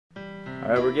All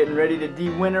right, we're getting ready to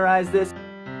de-winterize this.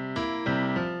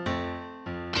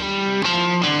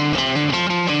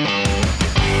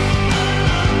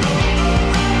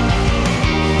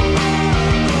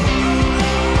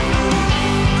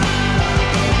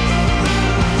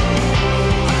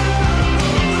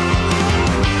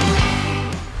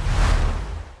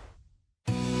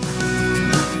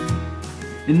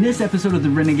 In this episode of the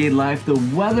Renegade Life, the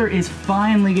weather is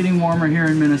finally getting warmer here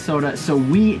in Minnesota, so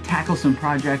we tackle some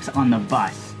projects on the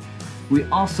bus. We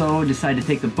also decide to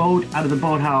take the boat out of the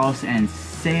boathouse and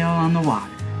sail on the water.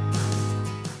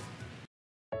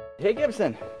 Hey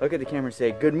Gibson, look at the camera and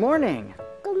say good morning.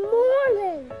 Good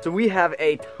morning. So we have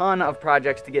a ton of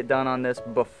projects to get done on this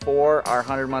before our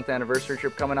 100-month anniversary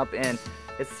trip coming up in.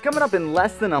 It's coming up in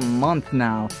less than a month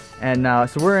now, and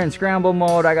so we're in scramble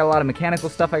mode. I got a lot of mechanical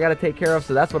stuff I got to take care of,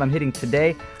 so that's what I'm hitting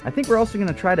today. I think we're also going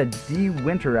to try to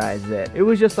de-winterize it. It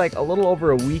was just like a little over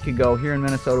a week ago here in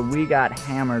Minnesota, we got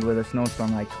hammered with a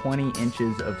snowstorm, like 20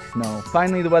 inches of snow.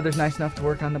 Finally, the weather's nice enough to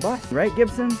work on the bus. Right,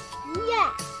 Gibson? Yeah.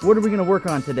 What are we going to work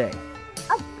on today?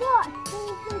 A bus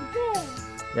over there.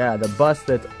 Yeah, the bus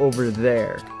that's over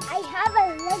there. I have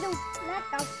a little flat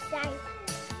outside,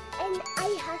 and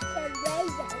I have some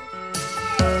razors.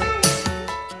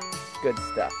 Good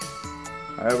stuff.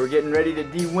 All right, we're getting ready to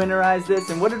de-winterize this.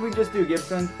 And what did we just do,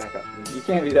 Gibson? Back up. You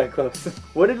can't be that close.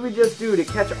 What did we just do to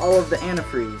catch all of the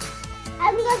antifreeze?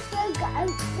 I'm going to go in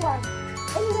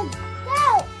the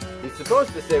boat. You're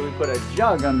supposed to say we put a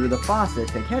jug under the faucet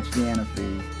to catch the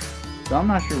antifreeze. So I'm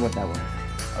not sure what that was.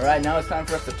 All right, now it's time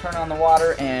for us to turn on the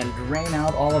water and drain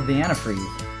out all of the antifreeze.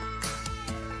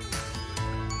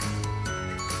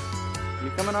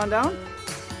 You coming on down?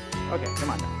 Okay,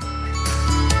 come on down.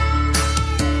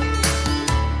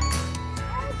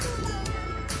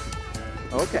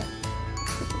 Okay.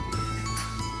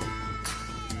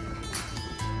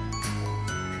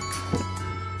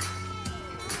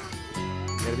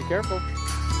 You gotta be careful.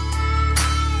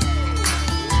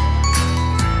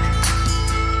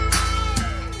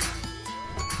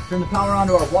 Turn the power on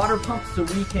to our water pump so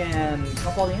we can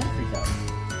pump all the antifreeze out.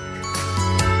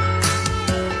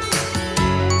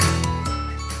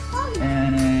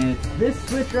 And it's this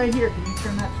switch right here. Can you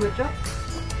turn that switch up?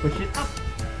 Push it up.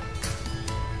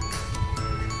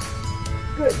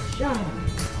 Good job.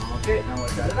 Okay, now we'll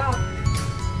shut it off.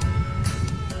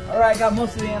 Alright, got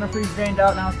most of the antifreeze drained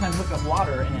out. Now it's time to hook up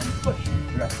water and push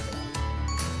the rest of it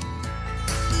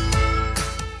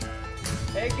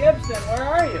out. Hey Gibson, where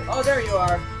are you? Oh, there you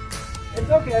are. It's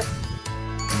okay.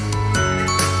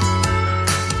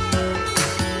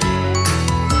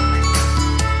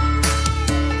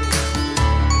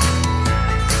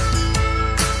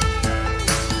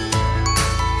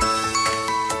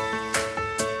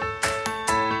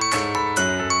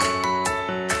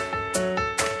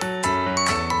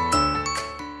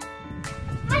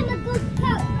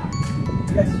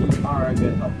 Yes, you are a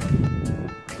good helper.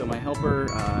 So my helper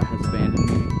has abandoned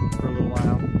me for a little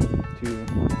while to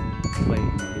play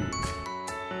in the league.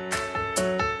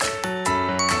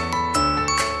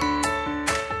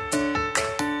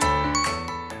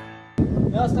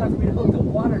 Now it's time for me to hook the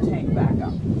water tank back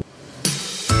up.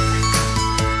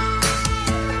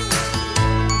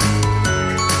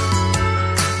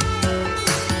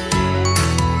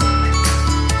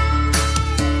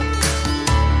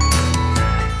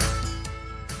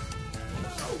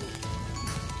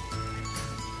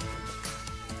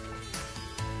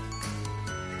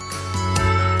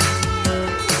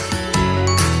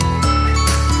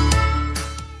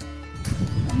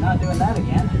 Not doing that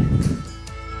again.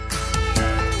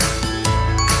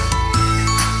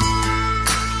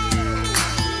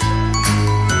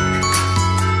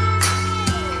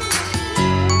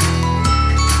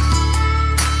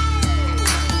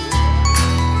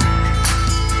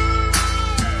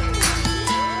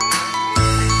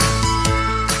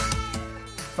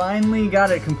 Finally got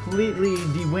it completely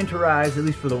de-winterized, at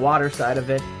least for the water side of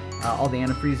it. All the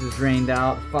antifreeze is drained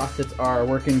out. Faucets are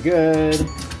working good.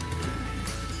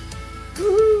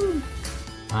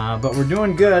 But we're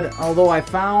doing good, although I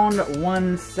found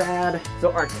one sad,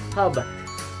 so our tub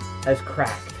has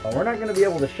cracked. We're not going to be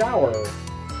able to shower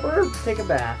or take a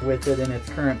bath with it in its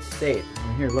current state.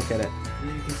 And here, look at it.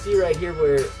 You can see right here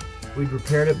where we'd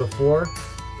repaired it before,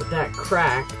 but that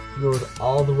crack goes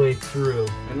all the way through.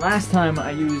 And last time I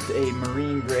used a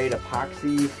marine grade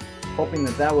epoxy, hoping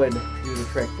that that would do the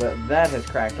trick, but that has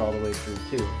cracked all the way through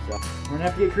too. So we're gonna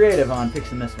have to get creative on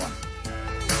fixing this one.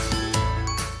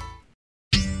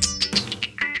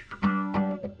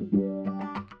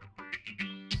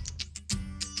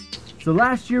 So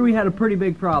last year we had a pretty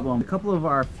big problem. A couple of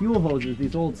our fuel hoses,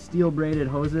 these old steel braided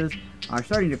hoses, are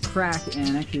starting to crack,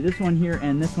 and actually this one here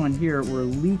and this one here were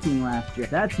leaking last year.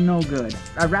 That's no good.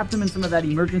 I wrapped them in some of that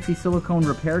emergency silicone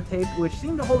repair tape, which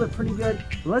seemed to hold it pretty good.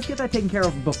 But let's get that taken care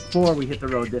of before we hit the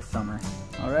road this summer.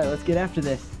 All right, let's get after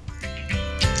this.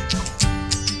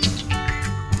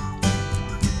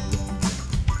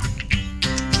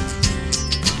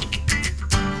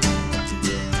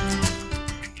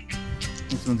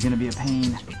 This one's gonna be a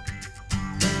pain.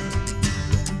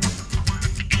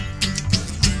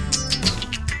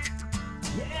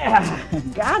 Yeah,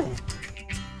 got it.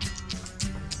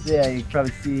 Yeah, you can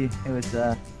probably see it was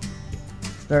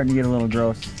starting to get a little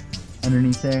gross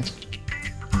underneath there.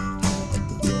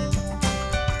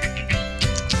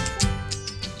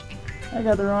 I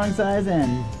got the wrong size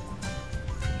end.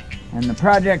 And the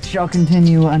project shall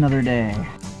continue another day.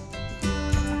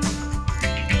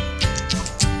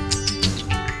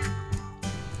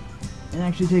 And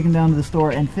actually take them down to the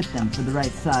store and fit them for the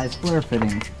right size flare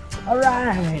fitting.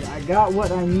 Alright, I got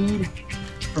what I need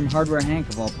from Hardware Hank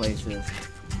of all places.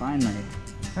 Finally.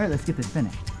 Alright, let's get this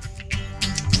finished.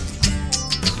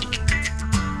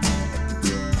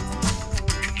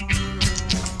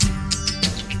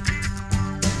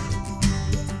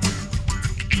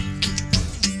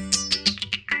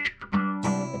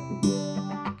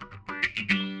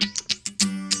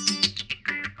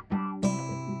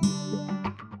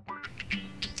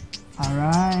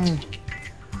 Alright.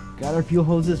 Got our fuel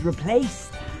hoses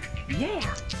replaced. Yeah!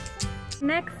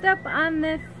 Next up on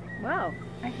this, wow,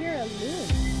 I hear a loon.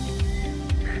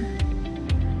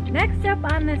 Next up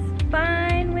on this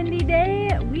fine windy day,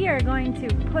 we are going to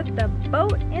put the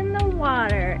boat in the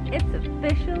water. It's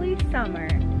officially summer.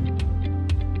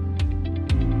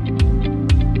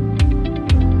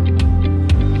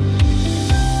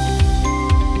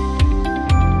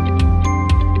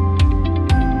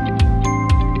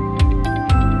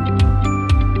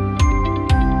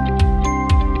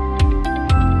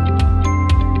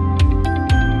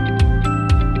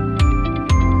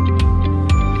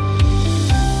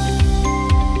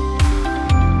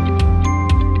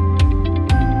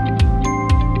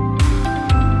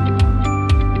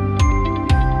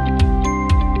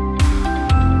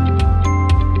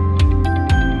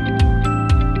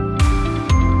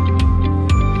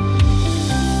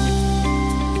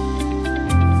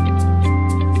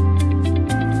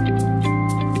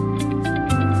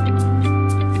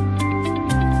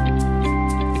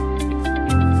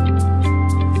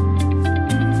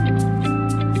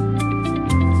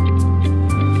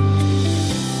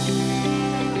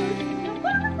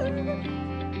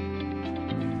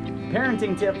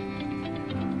 Parenting tip.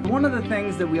 One of the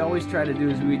things that we always try to do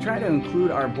is we try to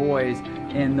include our boys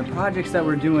in the projects that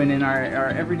we're doing in our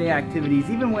everyday activities,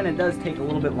 even when it does take a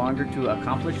little bit longer to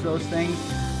accomplish those things.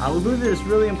 We believe that it's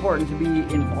really important to be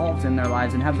involved in their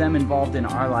lives and have them involved in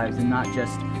our lives and not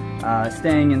just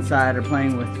staying inside or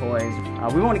playing with toys.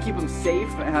 We want to keep them safe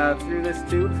through this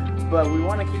too, but we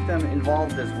want to keep them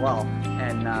involved as well.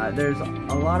 And there's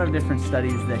a lot of different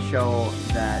studies that show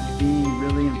that being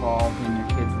really involved in your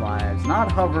kids' lives,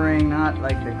 not hovering, not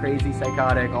like the crazy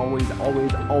psychotic, always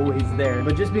there,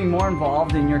 but just being more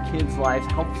involved in your kids' lives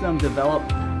helps them develop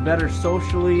better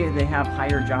socially. They have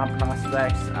higher job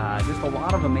prospects, just a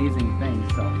lot of amazing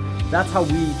things. So that's how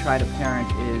we try to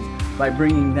parent, is by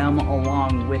bringing them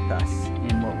along with us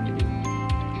in what we do.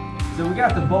 So we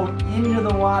got the boat into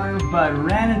the water, but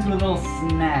ran into a little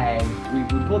snag. We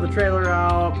pulled the trailer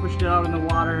out, pushed it out in the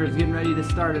water, was getting ready to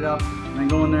start it up, and I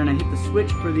go in there and I hit the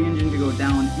switch for the engine to go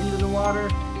down into the water,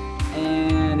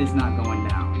 and it's not going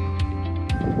down.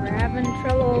 We're having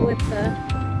trouble with the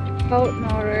boat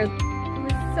motor. It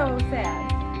was so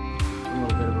sad. A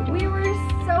little bit of a... We were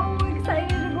so excited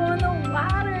to go in the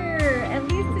water, at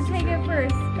least to take it for a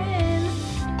spin.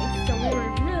 So we were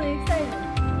really excited.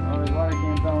 Oh, the water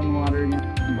can fell in the water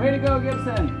again. Way to go,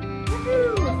 Gibson!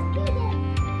 Woohoo!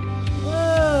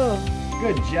 Whoa!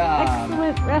 Good job!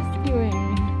 Excellent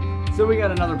rescuing. So we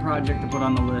got another project to put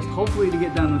on the list, hopefully to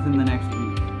get done within the next week.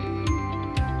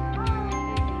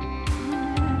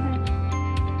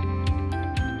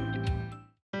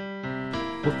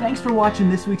 Well, thanks for watching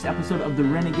this week's episode of the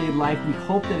Renegade Life. We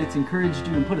hope that it's encouraged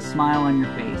you and put a smile on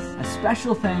your face. A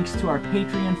special thanks to our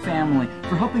Patreon family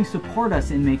for helping support us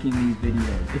in making these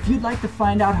videos. If you'd like to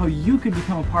find out how you could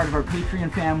become a part of our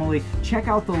Patreon family, check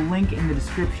out the link in the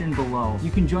description below.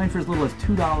 You can join for as little as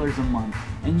 $2 a month,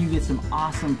 and you get some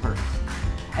awesome perks.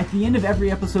 At the end of every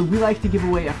episode, we like to give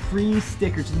away a free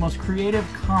sticker to the most creative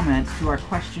comments to our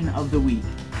question of the week.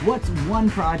 What's one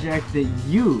project that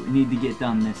you need to get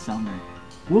done this summer?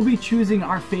 We'll be choosing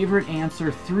our favorite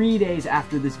answer 3 days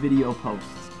after this video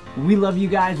posts. We love you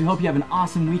guys. We hope you have an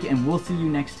awesome week, and we'll see you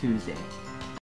next Tuesday.